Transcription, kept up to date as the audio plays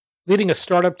Leading a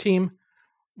startup team?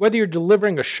 Whether you're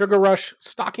delivering a sugar rush,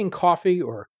 stocking coffee,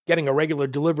 or getting a regular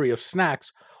delivery of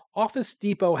snacks, Office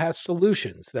Depot has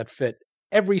solutions that fit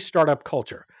every startup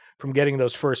culture, from getting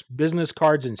those first business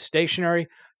cards and stationery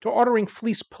to ordering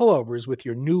fleece pullovers with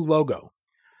your new logo.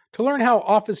 To learn how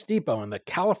Office Depot and the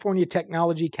California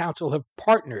Technology Council have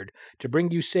partnered to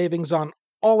bring you savings on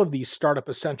all of these startup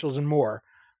essentials and more,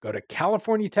 go to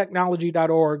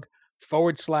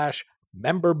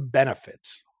californiatechnology.org/member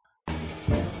benefits.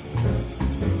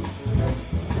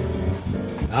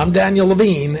 I'm Daniel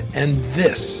Levine, and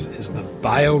this is the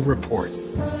Bio Report.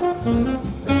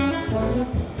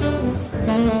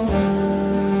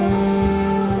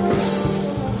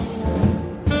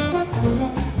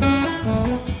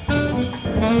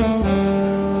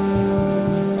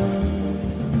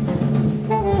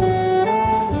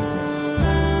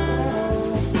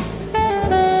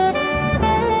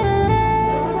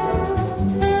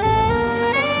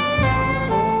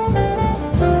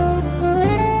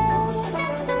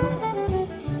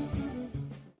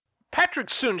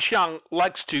 Soon-Shiong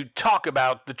likes to talk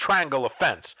about the triangle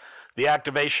offense, the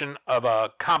activation of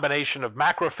a combination of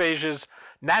macrophages,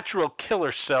 natural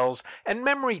killer cells, and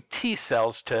memory T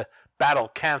cells to battle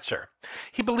cancer.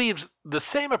 He believes the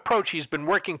same approach he's been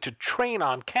working to train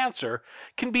on cancer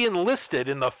can be enlisted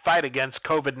in the fight against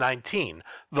COVID-19,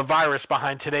 the virus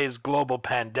behind today's global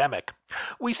pandemic.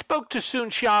 We spoke to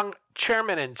Soon-Shiong,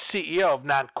 chairman and CEO of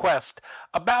NantKwest,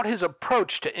 about his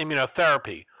approach to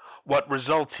immunotherapy, what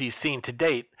results he's seen to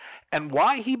date, and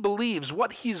why he believes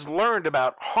what he's learned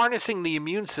about harnessing the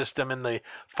immune system in the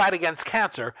fight against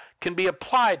cancer can be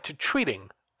applied to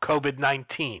treating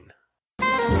COVID-19.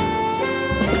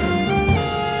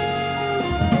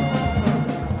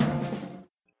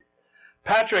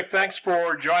 Patrick, thanks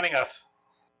for joining us.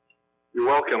 You're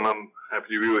welcome. I'm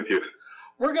happy to be with you.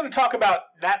 We're going to talk about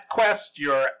NantKwest,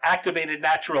 your activated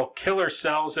natural killer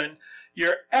cells, and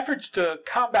your efforts to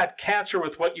combat cancer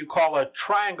with what you call a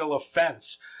triangle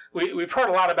offense. We've heard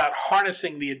a lot about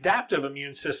harnessing the adaptive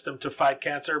immune system to fight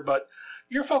cancer, but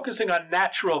you're focusing on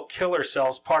natural killer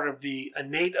cells, part of the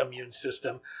innate immune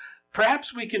system.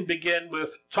 Perhaps we can begin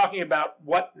with talking about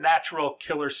what natural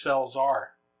killer cells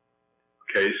are.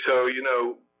 Okay, so,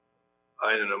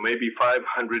 maybe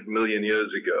 500 million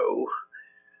years ago,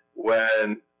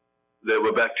 when there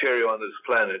were bacteria on this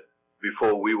planet,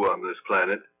 before we were on this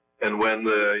planet, and when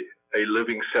a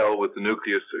living cell with the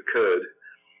nucleus occurred,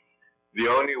 the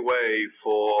only way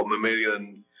for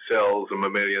mammalian cells and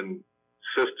mammalian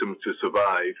systems to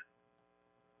survive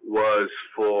was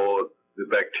for the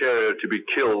bacteria to be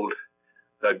killed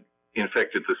that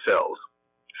infected the cells.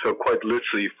 So quite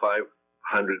literally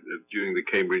 500 during the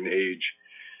Cambrian age,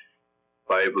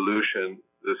 by evolution,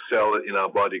 the cell in our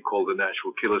body called the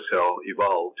natural killer cell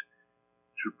evolved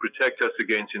to protect us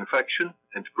against infection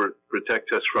and to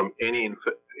protect us from any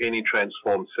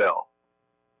transformed cell.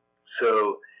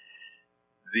 So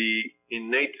the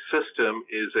innate system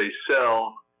is a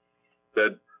cell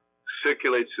that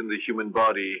circulates in the human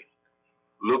body,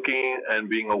 looking and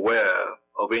being aware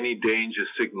of any danger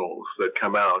signals that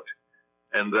come out,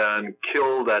 and then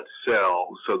kill that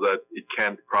cell so that it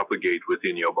can't propagate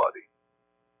within your body.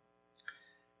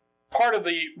 Part of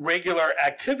the regular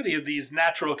activity of these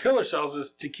natural killer cells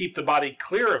is to keep the body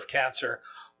clear of cancer.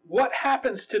 What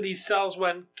happens to these cells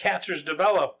when cancers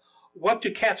develop? What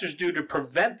do cancers do to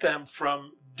prevent them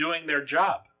from doing their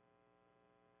job?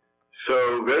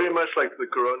 So very much like the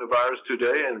coronavirus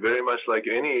today, and very much like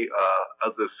any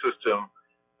other system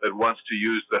that wants to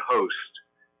use the host.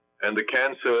 And the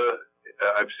cancer,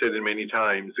 I've said it many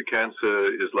times, the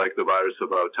cancer is like the virus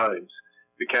of our times.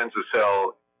 The cancer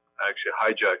cell actually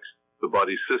hijacks the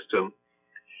body system.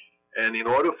 And in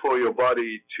order for your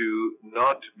body to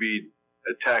not be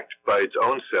attacked by its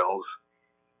own cells,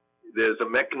 there's a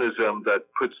mechanism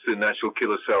that puts the natural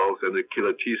killer cells and the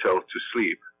killer T cells to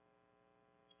sleep.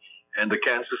 And the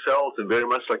cancer cells, and very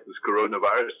much like this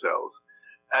coronavirus cells,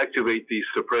 activate these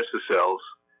suppressor cells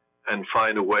and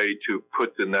find a way to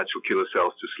put the natural killer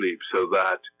cells to sleep so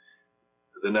that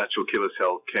the natural killer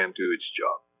cell can't do its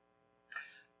job.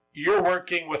 You're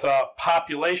working with a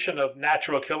population of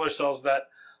natural killer cells that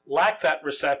lack that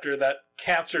receptor that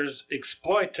cancers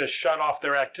exploit to shut off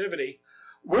their activity.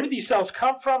 Where do these cells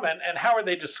come from, and how are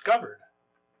they discovered?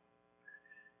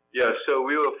 Yeah, so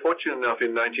we were fortunate enough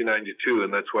in 1992,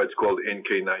 and that's why it's called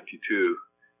NK92,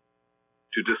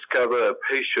 to discover a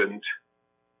patient,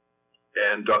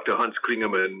 and Dr. Hans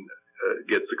Klingerman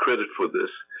gets the credit for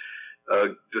this,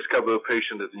 discover a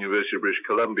patient at the University of British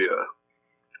Columbia.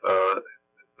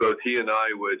 Both he and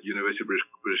I were at University of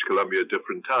British Columbia at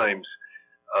different times,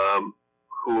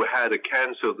 who had a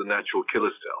cancer of the natural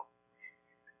killer cell.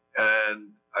 And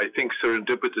I think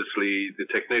serendipitously, the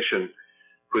technician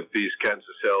put these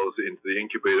cancer cells into the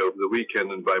incubator over the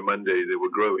weekend, and by Monday they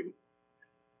were growing,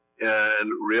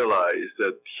 and realized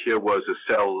that here was a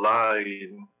cell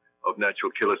line of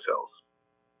natural killer cells.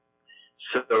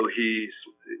 So he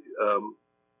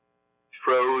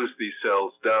froze these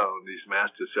cells down, these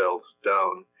master cells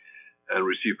down, and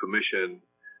received permission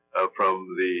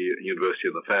from the university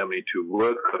and the family to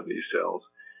work on these cells.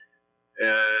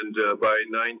 And by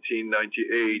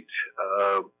 1998,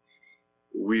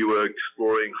 we were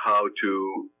exploring how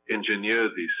to engineer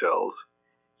these cells.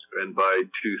 And by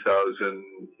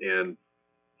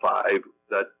 2005,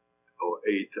 or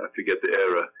 8, I forget the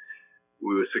era,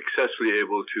 we were successfully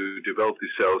able to develop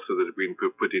these cells so that we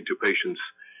could put into patients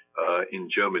in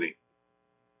Germany.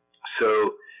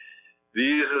 So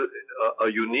these are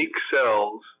unique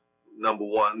cells, number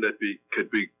one, that could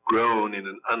be grown in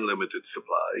an unlimited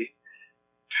supply.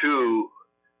 2,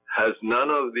 has none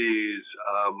of these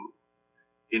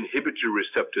inhibitory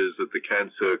receptors that the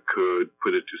cancer could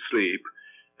put it to sleep.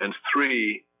 And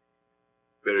 3,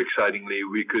 very excitingly,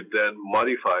 we could then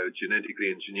modify or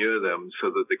genetically engineer them so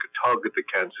that they could target the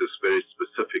cancers very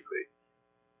specifically.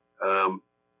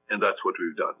 And that's what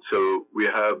we've done. So we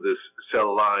have this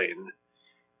cell line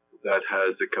that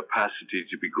has the capacity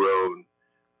to be grown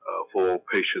for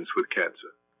patients with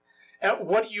cancer. And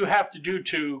what do you have to do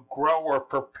to grow or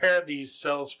prepare these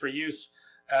cells for use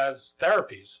as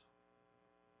therapies?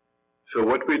 So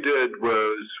what we did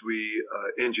was we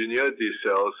engineered these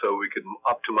cells so we could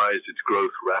optimize its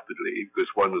growth rapidly, because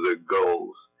one of the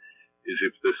goals is,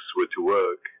 if this were to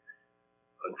work,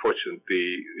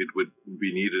 unfortunately, it would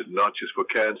be needed not just for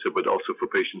cancer, but also for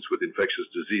patients with infectious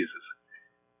diseases.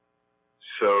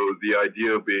 So the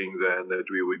idea being then that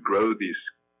we would grow these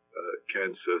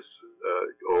cancers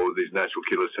or these natural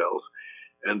killer cells,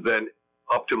 and then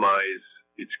optimize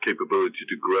its capability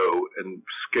to grow and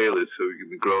scale it so it can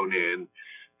be grown in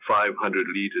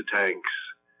 500-liter tanks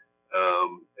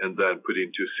and then put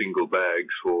into single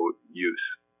bags for use.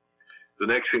 The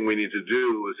next thing we need to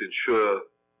do was ensure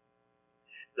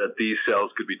that these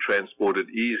cells could be transported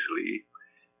easily,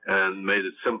 and made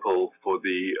it simple for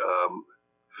the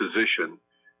physician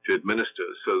to administer,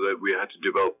 so that we had to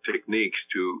develop techniques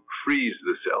to freeze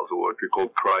the cells, or what we call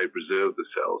cryopreserve the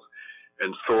cells,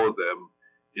 and thaw them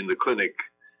in the clinic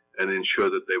and ensure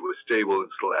that they were stable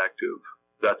and still active.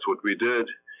 That's what we did,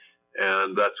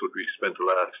 and that's what we spent the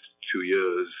last 2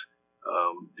 years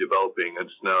developing, and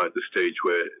it's now at the stage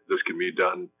where this can be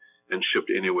done and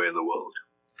shipped anywhere in the world.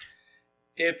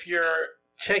 If you're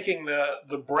taking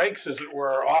the brakes, as it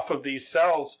were, off of these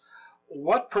cells,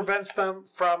 what prevents them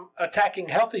from attacking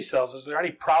healthy cells? Is there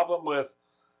any problem with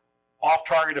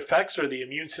off-target effects or the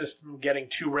immune system getting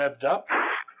too revved up?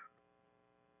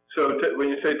 So when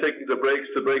you say taking the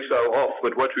brakes are off,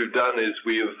 but what we've done is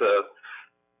the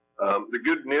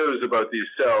good news about these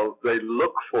cells, they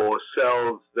look for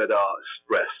cells that are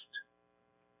stressed.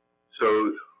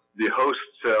 So the host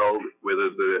cell, whether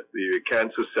the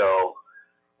cancer cell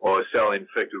or a cell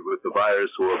infected with the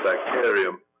virus or a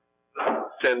bacterium,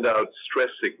 send out stress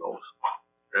signals.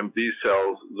 And these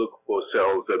cells look for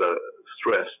cells that are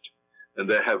stressed, and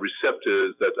they have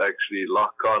receptors that actually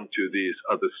lock onto these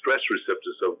other stress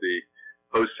receptors of the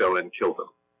host cell and kill them.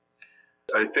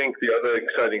 I think the other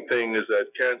exciting thing is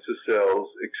that cancer cells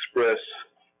express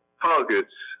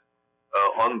targets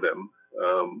on them,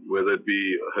 whether it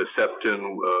be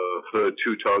Herceptin,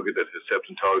 HER2 targeted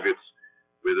Herceptin targets,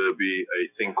 whether it be a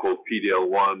thing called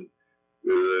PD-L1,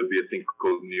 whether it be a thing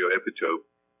called neoepitope.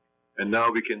 And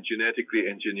now we can genetically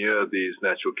engineer these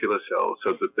natural killer cells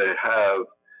so that they have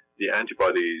the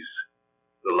antibodies,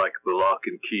 like the lock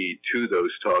and key to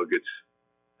those targets.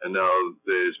 And now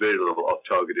there's very little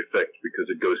off-target effect, because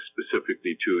it goes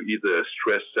specifically to either a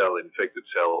stressed cell, infected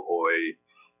cell, or a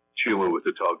tumor with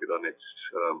a target on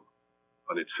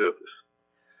its surface.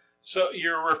 So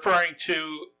you're referring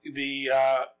to the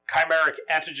chimeric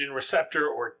antigen receptor,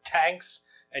 or TANKs,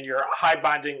 and your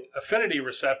high-binding affinity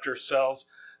receptor cells.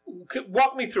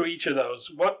 Walk me through each of those.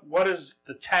 What is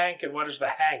the TANK and what is the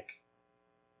HANK?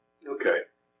 Okay.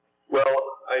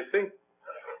 Well, I think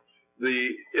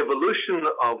the evolution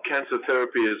of cancer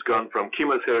therapy has gone from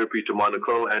chemotherapy to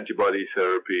monoclonal antibody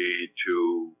therapy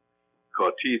to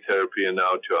CAR-T therapy, and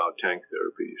now to our TANK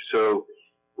therapy. So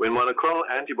when monoclonal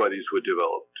antibodies were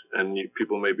developed, and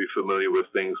people may be familiar with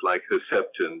things like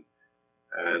Herceptin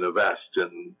and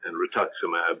Avastin and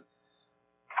rituximab,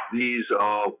 these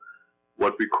are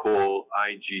what we call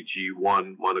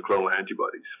IgG1 monoclonal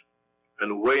antibodies. And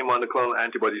the way monoclonal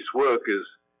antibodies work is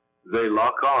they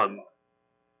lock on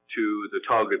to the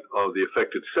target of the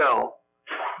affected cell,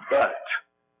 but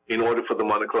in order for the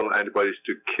monoclonal antibodies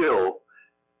to kill,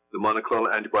 the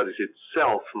monoclonal antibodies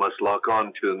itself must lock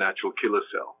on to the natural killer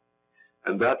cell.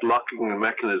 And that locking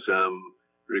mechanism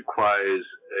requires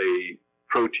a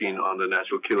protein on the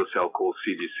natural killer cell called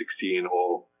CD16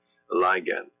 or a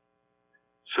ligand.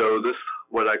 So this,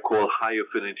 what I call high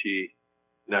affinity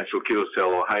natural killer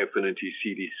cell or high affinity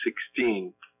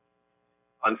CD16,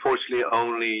 unfortunately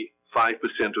only 5%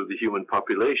 of the human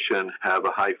population have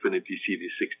a high affinity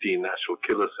CD16 natural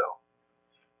killer cell.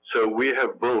 So we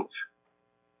have built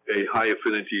a high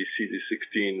affinity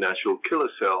CD16 natural killer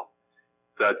cell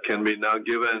that can be now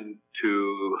given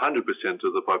to 100%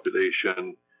 of the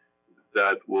population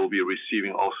that will be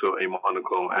receiving also a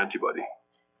monoclonal antibody.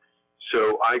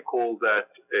 So I call that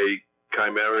a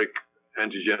chimeric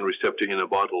antigen receptor in a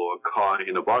bottle, or a CAR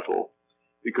in a bottle,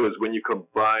 because when you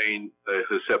combine a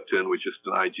Herceptin, which is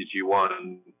an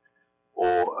IgG1,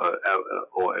 or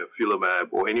afilimab,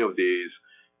 or any of these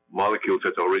molecules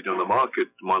that are already on the market,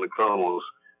 monoclonals,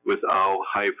 with our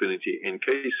high-affinity NK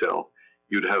cell,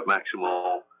 you'd have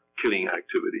maximal killing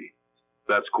activity.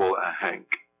 That's called a HANK.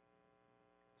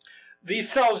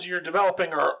 These cells you're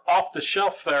developing are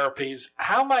off-the-shelf therapies.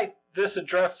 How might this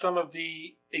address some of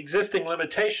the existing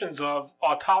limitations of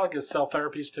autologous cell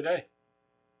therapies today?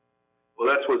 Well,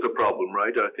 that's what's the problem,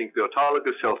 right? I think the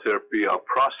autologous cell therapy are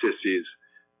processes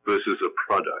versus a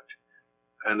product.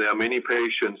 And there are many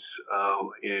patients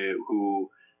who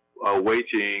are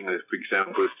waiting, for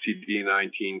example, a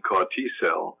CD19 CAR T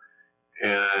cell,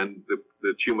 and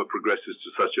the tumor progresses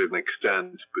to such an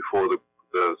extent before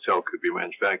the cell could be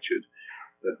manufactured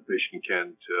that the patient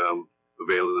can't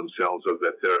avail themselves of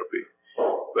that therapy.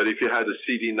 But if you had a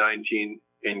CD19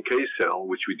 NK cell,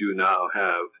 which we do now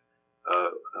have,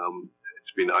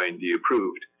 it's been IND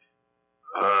approved,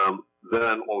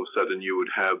 then all of a sudden you would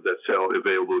have that cell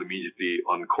available immediately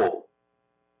on call.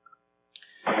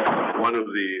 One of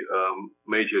the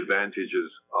major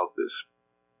advantages of this,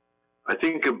 I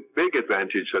think a big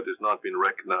advantage that has not been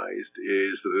recognized,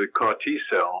 is that the CAR T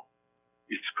cell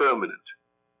is permanent.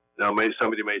 Now,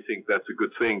 somebody may think that's a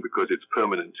good thing because it's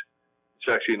permanent.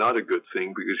 It's actually not a good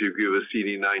thing, because you give a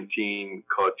CD19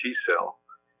 CAR T cell,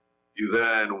 you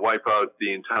then wipe out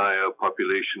the entire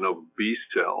population of B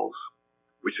cells,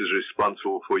 which is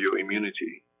responsible for your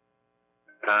immunity.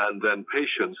 And then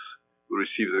patients who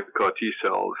receive the CAR T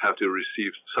cell have to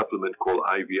receive a supplement called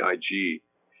IVIG,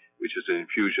 which is an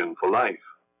infusion for life.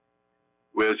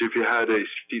 Whereas if you had a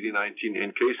CD19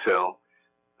 NK cell,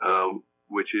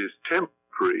 which is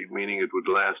temporary, meaning it would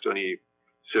last only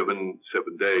seven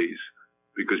days,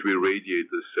 because we radiate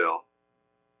the cell,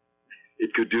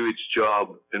 it could do its job,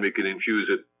 and we can infuse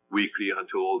it weekly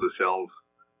until all the cells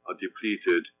are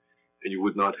depleted, and you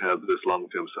would not have this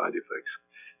long-term side effects.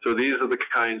 So these are the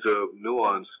kinds of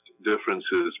nuanced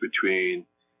differences between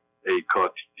a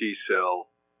CAR T cell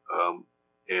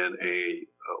and a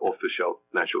off-the-shelf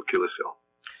natural killer cell.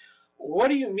 What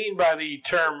do you mean by the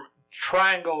term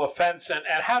triangle offense, and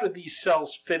how do these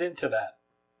cells fit into that?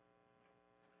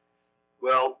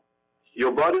 Well,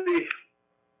 your body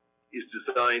is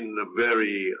designed in a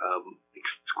very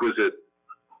exquisite,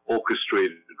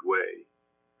 orchestrated way.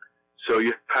 So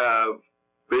you have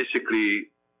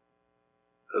basically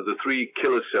the three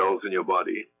killer cells in your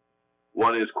body.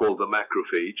 One is called the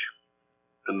macrophage,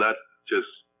 and that just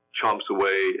chomps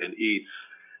away and eats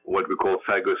what we call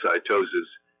phagocytosis.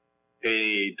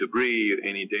 Any debris,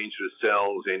 any dangerous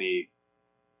cells, any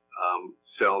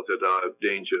cells that are of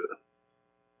danger.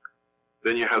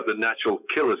 Then you have the natural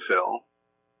killer cell,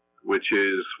 which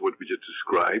is what we just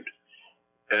described.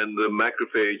 And the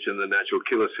macrophage and the natural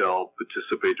killer cell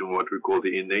participate in what we call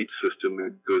the innate system,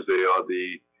 because they are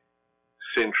the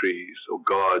sentries or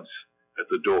guards at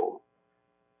the door.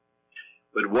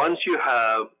 But once you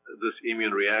have this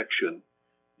immune reaction,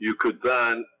 you could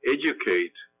then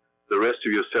educate the rest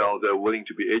of your cells that are willing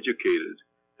to be educated,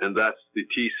 and that's the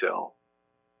T cell.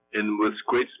 And with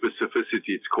great specificity,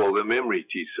 it's called a memory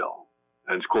T cell.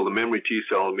 And it's called a memory T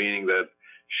cell, meaning that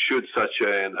should such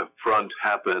an affront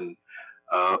happen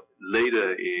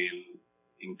later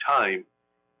in time,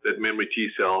 that memory T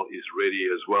cell is ready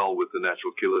as well with the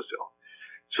natural killer cell.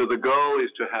 So the goal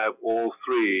is to have all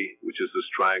three, which is this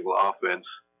triangle offense,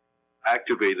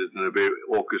 activated in a very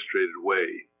orchestrated way,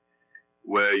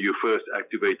 where you first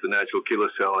activate the natural killer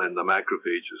cell and the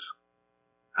macrophages,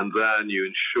 and then you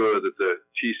ensure that the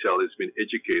T cell has been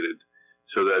educated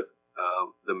so that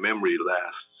the memory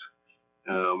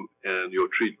lasts, and your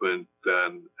treatment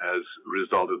then has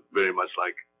resulted very much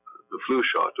like the flu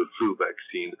shot or flu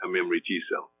vaccine, a memory T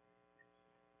cell.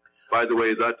 By the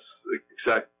way, that's the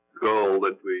exact goal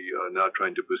that we are now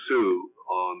trying to pursue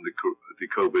on the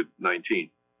COVID-19.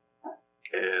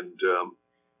 And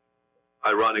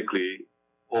ironically,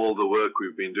 all the work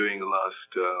we've been doing the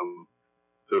last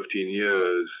 15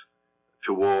 years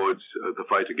towards the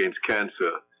fight against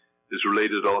cancer is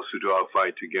related also to our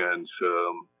fight against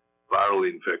viral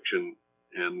infection.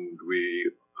 And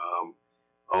we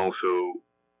also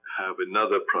have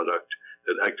another product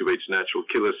that activates natural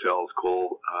killer cells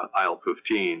called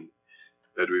IL-15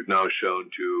 that we've now shown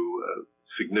to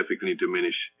significantly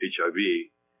diminish HIV.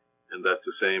 And that's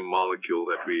the same molecule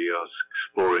that we are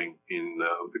exploring in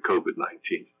the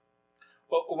COVID-19.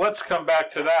 Well, let's come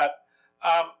back to that.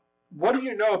 What do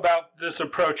you know about this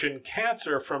approach in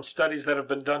cancer from studies that have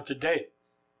been done to date?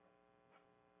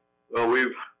 Well,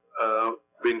 we've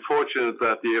been fortunate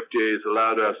that the FDA has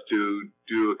allowed us to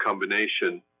do a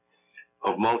combination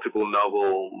of multiple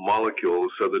novel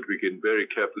molecules so that we can very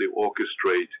carefully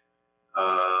orchestrate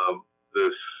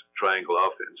this triangle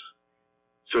offense.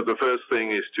 So the first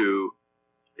thing is to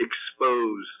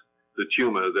expose the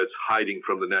tumor that's hiding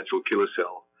from the natural killer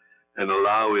cell and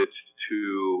allow it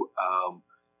to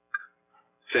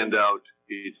send out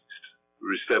its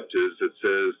receptors that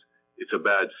says it's a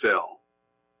bad cell.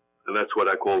 And that's what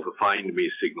I call the find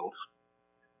me signals.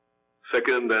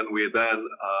 Second, then we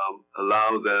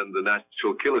allow the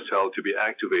natural killer cell to be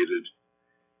activated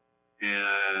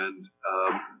and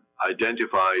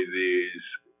identify these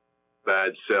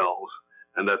bad cells,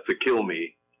 and that's the kill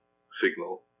me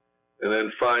signal. And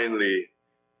then finally,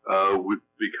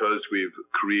 because we've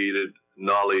created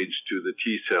knowledge to the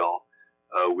T cell,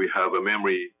 we have a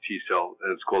memory T cell,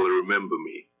 and it's called a remember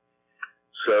me.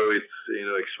 So it's,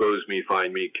 expose me,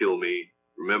 find me, kill me,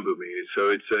 remember me. So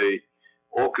it's a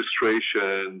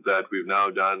orchestration that we've now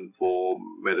done for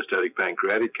metastatic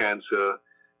pancreatic cancer,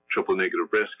 triple negative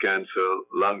breast cancer,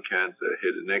 lung cancer,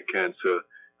 head and neck cancer,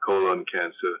 colon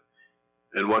cancer.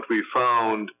 And what we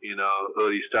found in our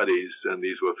early studies, and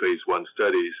these were phase 1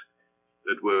 studies,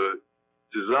 that were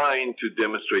designed to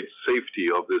demonstrate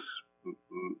safety of this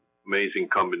amazing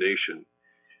combination,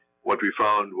 what we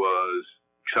found was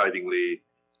excitingly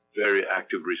very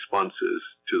active responses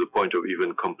to the point of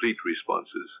even complete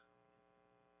responses.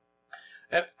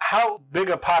 And how big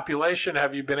a population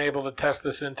have you been able to test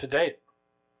this in to date?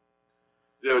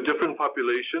 There are different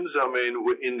populations. I mean,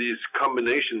 in these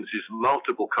combinations, these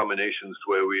multiple combinations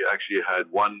where we actually had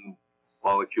one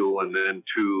molecule and then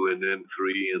 2 and then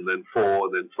 3 and then 4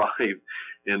 and then 5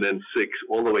 and then 6,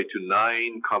 all the way to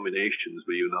 9 combinations,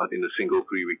 believe it or not, in a single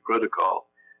 3-week protocol.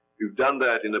 We've done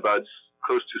that in about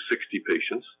close to 60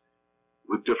 patients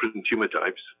with different tumor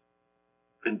types.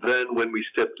 And then when we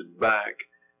stepped back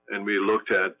and we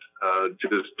looked at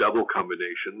just double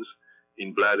combinations,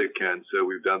 in bladder cancer,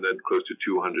 we've done that close to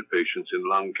 200 patients. In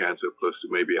lung cancer, close to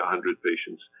maybe 100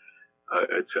 patients,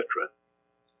 etc.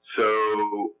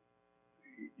 So,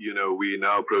 we're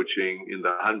now approaching in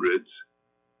the hundreds.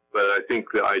 But I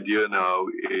think the idea now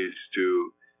is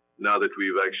to, now that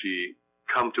we've actually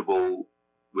comfortable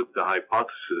with the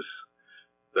hypothesis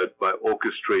that by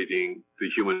orchestrating the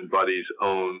human body's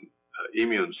own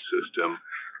immune system,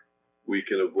 we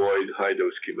can avoid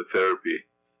high-dose chemotherapy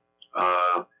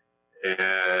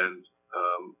and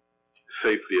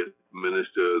safely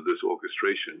administer this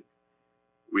orchestration.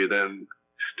 We're then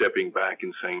stepping back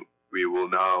and saying we will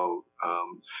now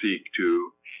seek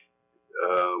to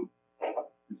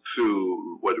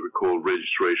pursue what we call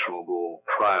registrational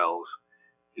trials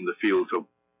in the fields of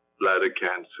bladder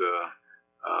cancer,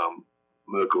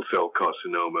 Merkel cell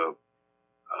carcinoma,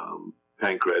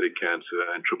 pancreatic cancer,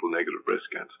 and triple-negative breast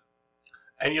cancer.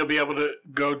 And you'll be able to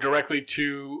go directly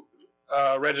to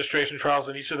registration trials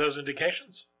in each of those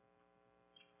indications?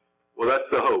 Well, that's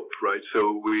the hope, right?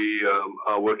 So we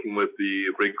are working with the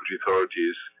regulatory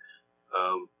authorities.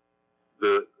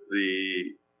 The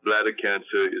bladder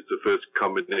cancer is the first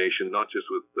combination, not just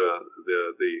with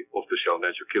the off-the-shelf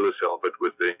natural killer cell, but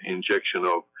with the injection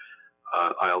of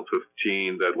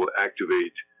IL-15 that will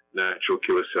activate natural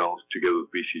killer cells together with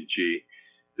BCG.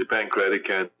 The pancreatic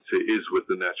cancer is with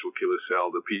the natural killer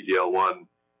cell, the PD-L1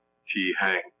 T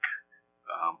HANK,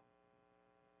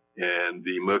 and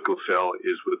the Merkel cell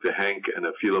is with the HANK and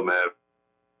afilimab.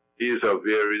 These are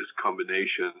various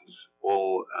combinations,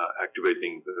 all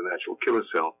activating the natural killer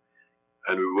cell.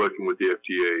 And we're working with the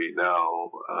FDA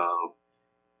now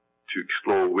to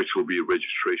explore which will be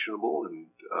registrationable and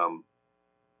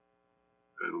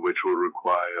which will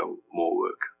require more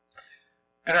work.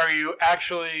 And are you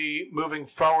actually moving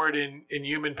forward in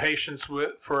human patients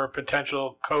for a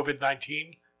potential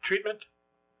COVID-19 treatment?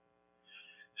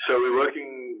 So we're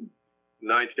working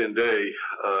night and day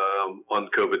on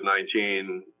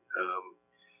COVID-19.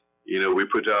 We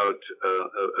put out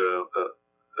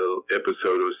an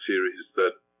episode or series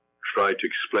that try to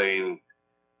explain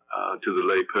to the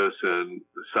layperson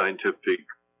the scientific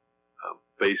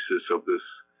basis of this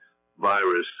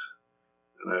virus.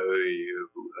 And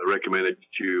I recommend that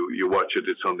you watch it.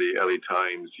 It's on the LA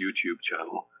Times YouTube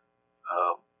channel.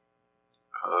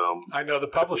 I know the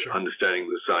publisher. Understanding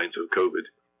the Science of COVID.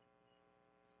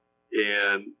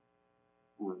 And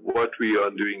what we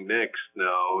are doing next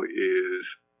now is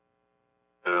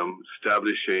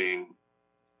establishing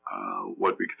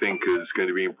what we think is going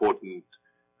to be important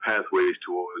pathways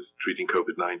towards treating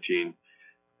COVID-19.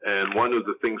 And one of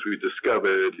the things we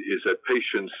discovered is that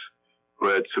patients who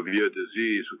had severe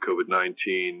disease with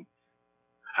COVID-19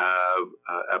 have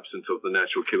absence of the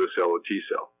natural killer cell or T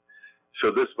cell. So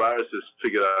this virus has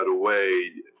figured out a way,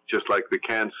 just like the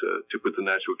cancer, to put the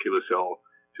natural killer cell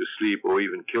to sleep or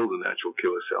even kill the natural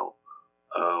killer cell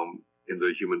in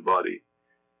the human body.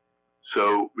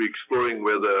 So we're exploring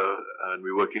whether, and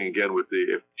we're working again with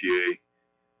the FDA,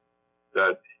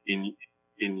 that in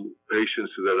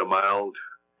patients that are mild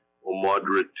or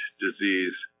moderate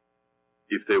disease,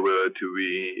 if they were to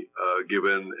be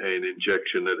given an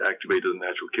injection that activated the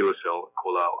natural killer cell,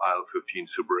 called our IL-15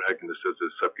 superagonist as a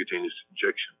subcutaneous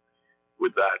injection,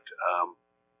 would that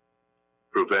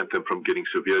prevent them from getting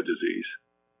severe disease?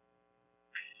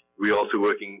 We're also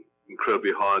working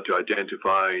incredibly hard to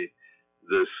identify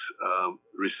this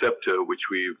receptor, which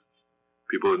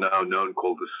people are now known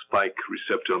called the spike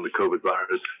receptor on the COVID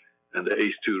virus and the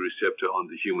ACE2 receptor on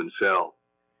the human cell.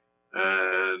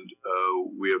 And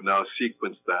we have now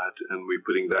sequenced that, and we're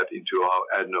putting that into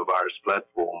our adenovirus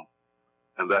platform,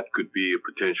 and that could be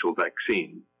a potential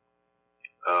vaccine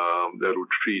that will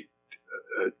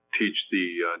teach the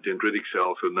dendritic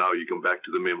cell, so now you come back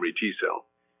to the memory T cell.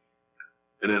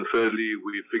 And then thirdly,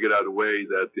 we figured out a way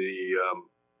that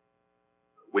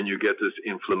when you get this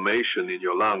inflammation in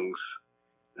your lungs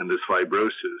and this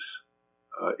fibrosis,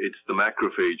 it's the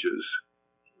macrophages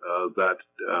that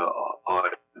are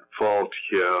at fault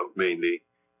here, mainly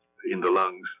in the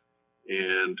lungs.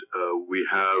 And we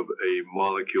have a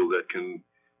molecule that can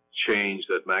change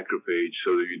that macrophage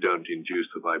so that you don't induce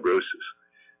the fibrosis.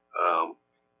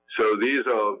 So these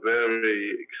are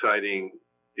very exciting.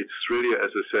 It's really, as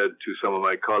I said to some of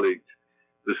my colleagues,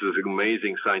 this is an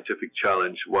amazing scientific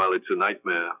challenge. While it's a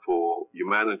nightmare for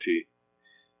humanity,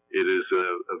 it is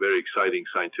a very exciting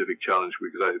scientific challenge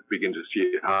because I begin to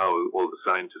see how all the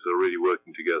scientists are really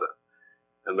working together.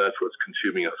 And that's what's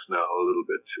consuming us now a little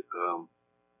bit.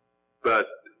 But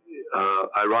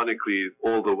ironically,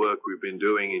 all the work we've been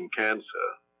doing in cancer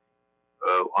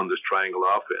on this triangle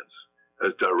offense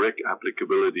has direct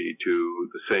applicability to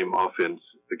the same offense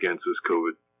against this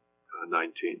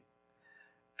COVID-19.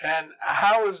 And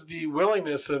how is the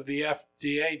willingness of the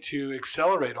FDA to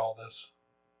accelerate all this?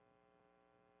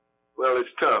 Well,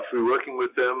 it's tough. We're working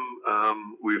with them.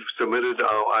 We've submitted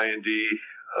our IND.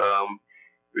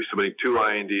 We're submitting 2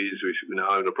 INDs. We're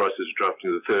now in the process of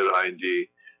drafting the 3rd IND.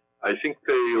 I think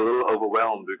they're a little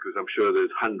overwhelmed because I'm sure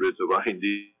there's hundreds of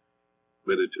INDs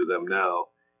submitted to them now.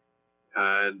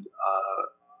 And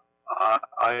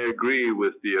I agree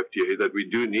with the FDA that we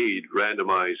do need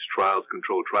randomized trials,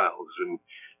 controlled trials, and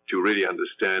to really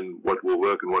understand what will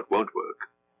work and what won't work.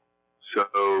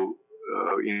 So,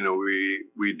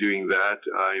 we're doing that.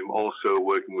 I'm also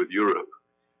working with Europe,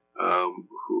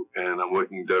 and I'm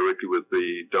working directly with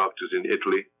the doctors in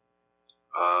Italy,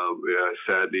 where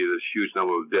sadly there's a huge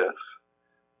number of deaths,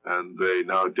 and they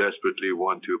now desperately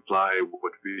want to apply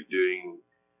what we're doing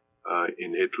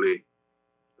in Italy.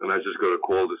 And I just got a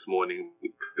call this morning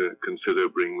to consider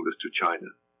bringing this to China.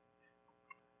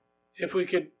 If we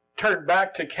could turn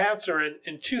back to cancer,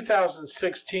 in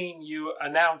 2016, you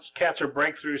announced Cancer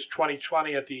Breakthroughs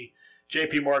 2020 at the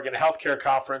JP Morgan Healthcare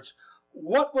Conference.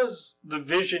 What was the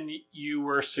vision you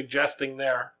were suggesting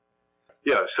there?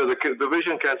 Yeah, so the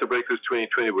vision Cancer Breakthroughs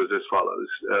 2020 was as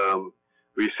follows.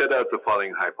 We set out the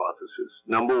following hypothesis.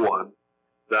 Number one,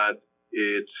 that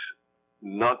it's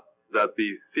not that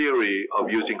the theory of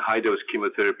using high-dose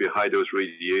chemotherapy, high-dose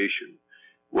radiation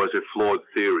was a flawed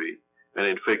theory. And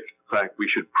in fact, we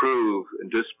should prove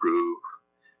and disprove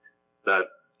that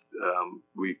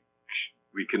we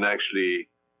can actually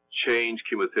change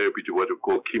chemotherapy to what are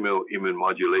called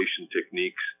chemoimmunomodulation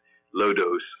techniques, low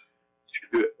dose,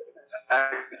 to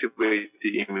activate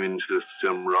the immune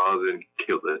system rather than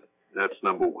kill it. That's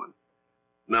number one.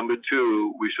 Number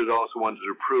two, we should also want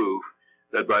to prove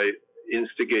that by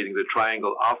instigating the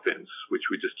triangle offense, which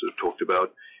we just talked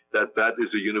about, that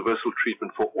is a universal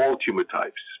treatment for all tumor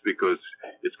types because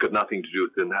it's got nothing to do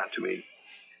with anatomy.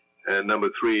 And number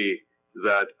three,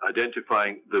 that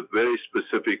identifying the very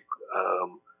specific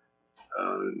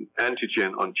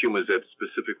antigen on tumors that's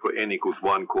specific for N equals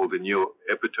 1 called the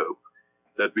neoepitope,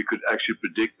 that we could actually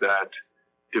predict that,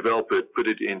 develop it, put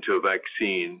it into a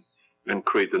vaccine, and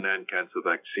create the NantKwest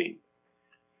vaccine.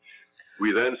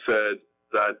 We then said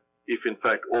that if in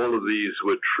fact all of these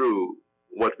were true,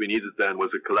 what we needed then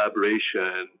was a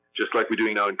collaboration, just like we're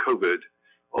doing now in COVID,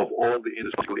 of all the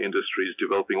industries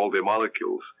developing all their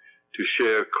molecules to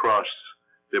share across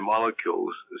their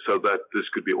molecules so that this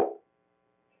could be all.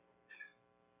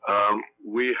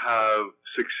 We have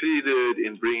succeeded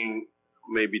in bringing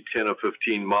maybe 10 or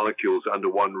 15 molecules under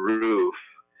one roof,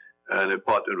 and have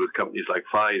partnered with companies like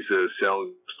Pfizer,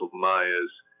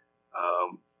 Myers,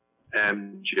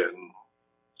 Amgen,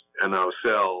 and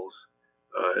ourselves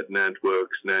at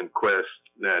NantWorks, NantKwest,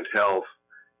 NantHealth,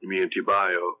 Immunity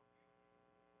Bio.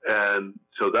 And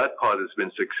so that part has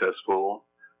been successful.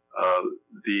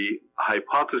 The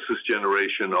hypothesis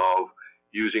generation of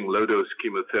using low-dose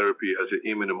chemotherapy as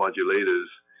immunomodulators,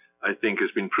 I think,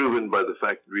 has been proven by the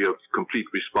fact that we have complete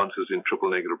responses in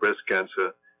triple-negative breast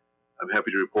cancer. I'm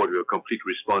happy to report we have complete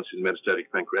response in metastatic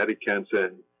pancreatic cancer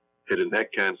and head and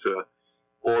neck cancer,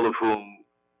 all of whom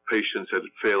patients had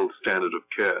failed standard of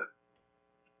care.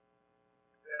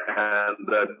 And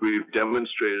that we've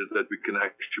demonstrated that we can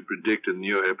actually predict a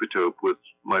neoepitope with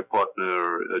my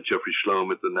partner, Jeffrey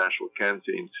Schlom at the National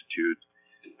Cancer Institute,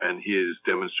 and he has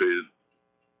demonstrated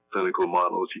clinical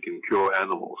models he can cure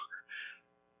animals.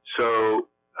 So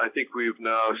I think we've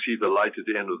now seen the light at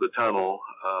the end of the tunnel.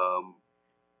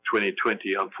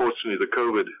 2020, unfortunately, the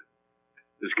COVID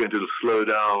is going to slow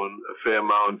down a fair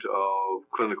amount of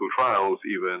clinical trials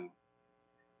even.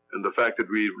 And the fact that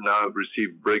we've now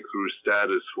received breakthrough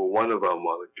status for one of our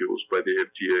molecules by the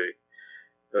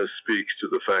FDA speaks to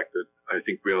the fact that I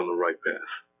think we're on the right path.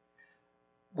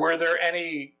 Were there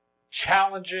any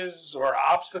challenges or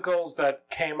obstacles that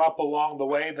came up along the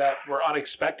way that were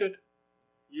unexpected?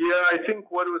 Yeah, I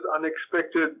think what was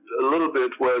unexpected a little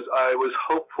bit was I was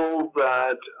hopeful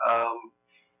that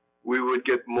we would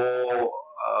get more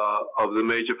of the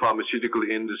major pharmaceutical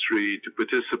industry to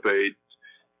participate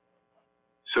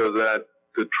so that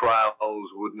the trials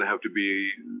wouldn't have to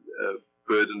be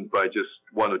burdened by just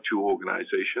one or two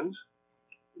organizations,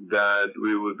 that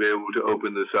we would be able to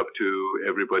open this up to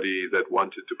everybody that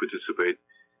wanted to participate.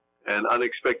 And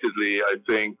unexpectedly, I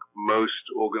think most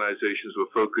organizations were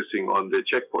focusing on their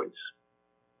checkpoints.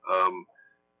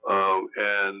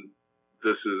 And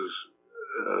this is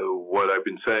what I've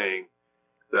been saying,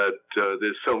 that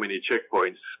there's so many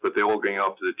checkpoints, but they're all going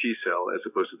after the T cell as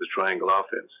opposed to the triangle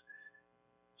offense.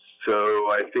 So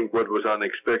I think what was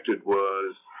unexpected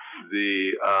was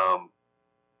the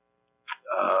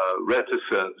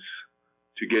reticence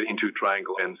to get into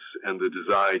triangle offense and the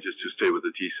desire just to stay with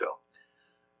the T cell.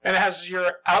 And has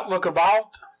your outlook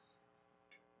evolved?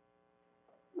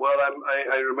 Well,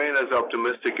 I remain as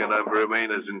optimistic and I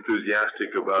remain as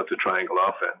enthusiastic about the triangle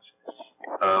offense.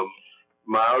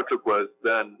 My outlook was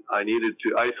then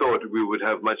I thought we would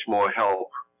have much more help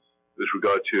with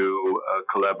regard to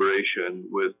collaboration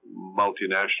with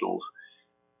multinationals.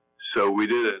 So we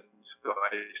didn't. So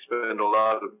I spent a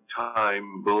lot of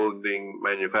time building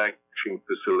manufacturing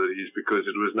facilities because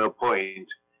there was no point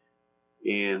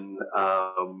in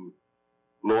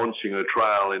launching a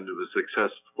trial and it was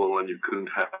successful and you couldn't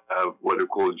have what are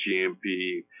called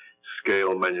GMP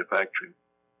scale manufacturing.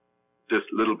 Just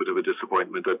a little bit of a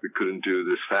disappointment that we couldn't do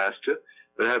this faster.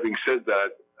 But having said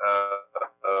that,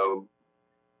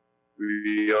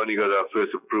 we only got our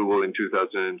first approval in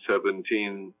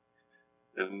 2017,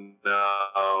 and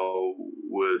now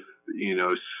with,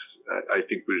 I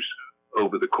think we're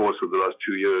over the course of the last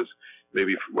 2 years,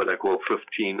 maybe what I call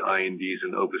 15 INDs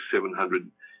and over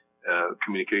 700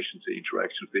 communications and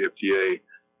interactions with the FDA.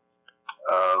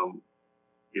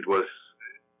 It was,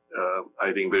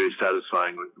 I think, very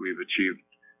satisfying what we've achieved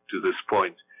to this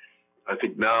point. I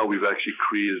think now we've actually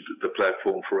created the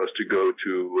platform for us to go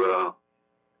to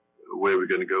where we're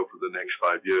going to go for the next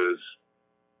 5 years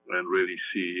and really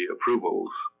see approvals.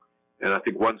 And I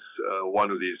think once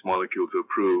one of these molecules are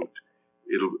approved,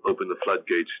 it'll open the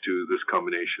floodgates to this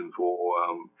combination for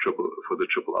the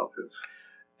triple offense.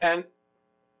 And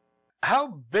how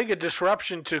big a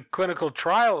disruption to clinical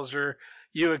trials are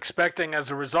you expecting as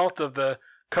a result of the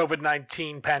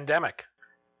COVID-19 pandemic?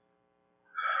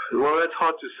 Well, that's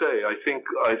hard to say. I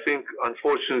think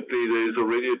unfortunately there is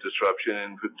already a disruption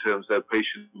in terms that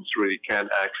patients really can't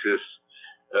access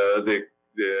their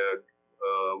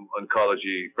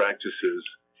oncology practices.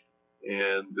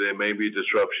 And there may be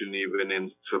disruption even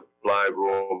in supply of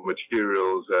raw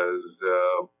materials as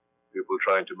people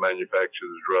trying to manufacture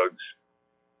the drugs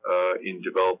in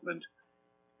development.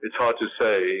 it's hard to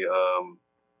say,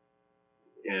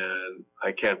 and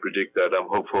I can't predict that. I'm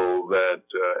hopeful that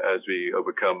as we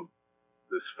overcome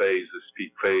this phase, this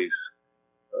peak phase,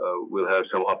 we'll have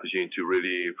some opportunity to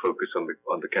really focus on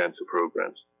the cancer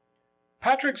programs.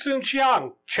 Patrick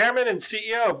Soon-Shiong, Chairman and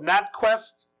CEO of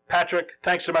NantKwest. Patrick,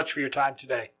 thanks so much for your time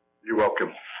today. You're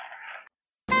welcome.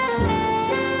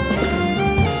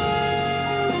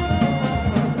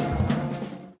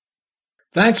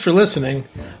 Thanks for listening.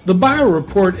 The Bio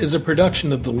Report is a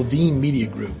production of the Levine Media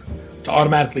Group. To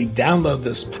automatically download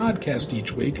this podcast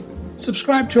each week,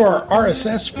 subscribe to our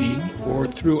RSS feed or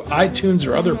through iTunes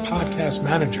or other podcast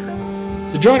manager.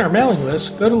 To join our mailing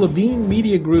list, go to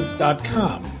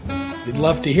levinemediagroup.com. We'd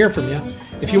love to hear from you.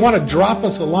 If you want to drop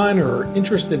us a line or are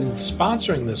interested in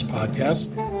sponsoring this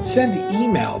podcast, send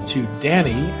email to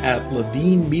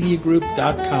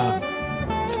danny@levinemediagroup.com.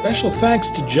 Special thanks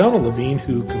to Jonah Levine,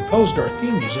 who composed our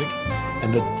theme music,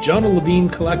 and the Jonah Levine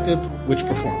Collective, which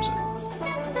performs it.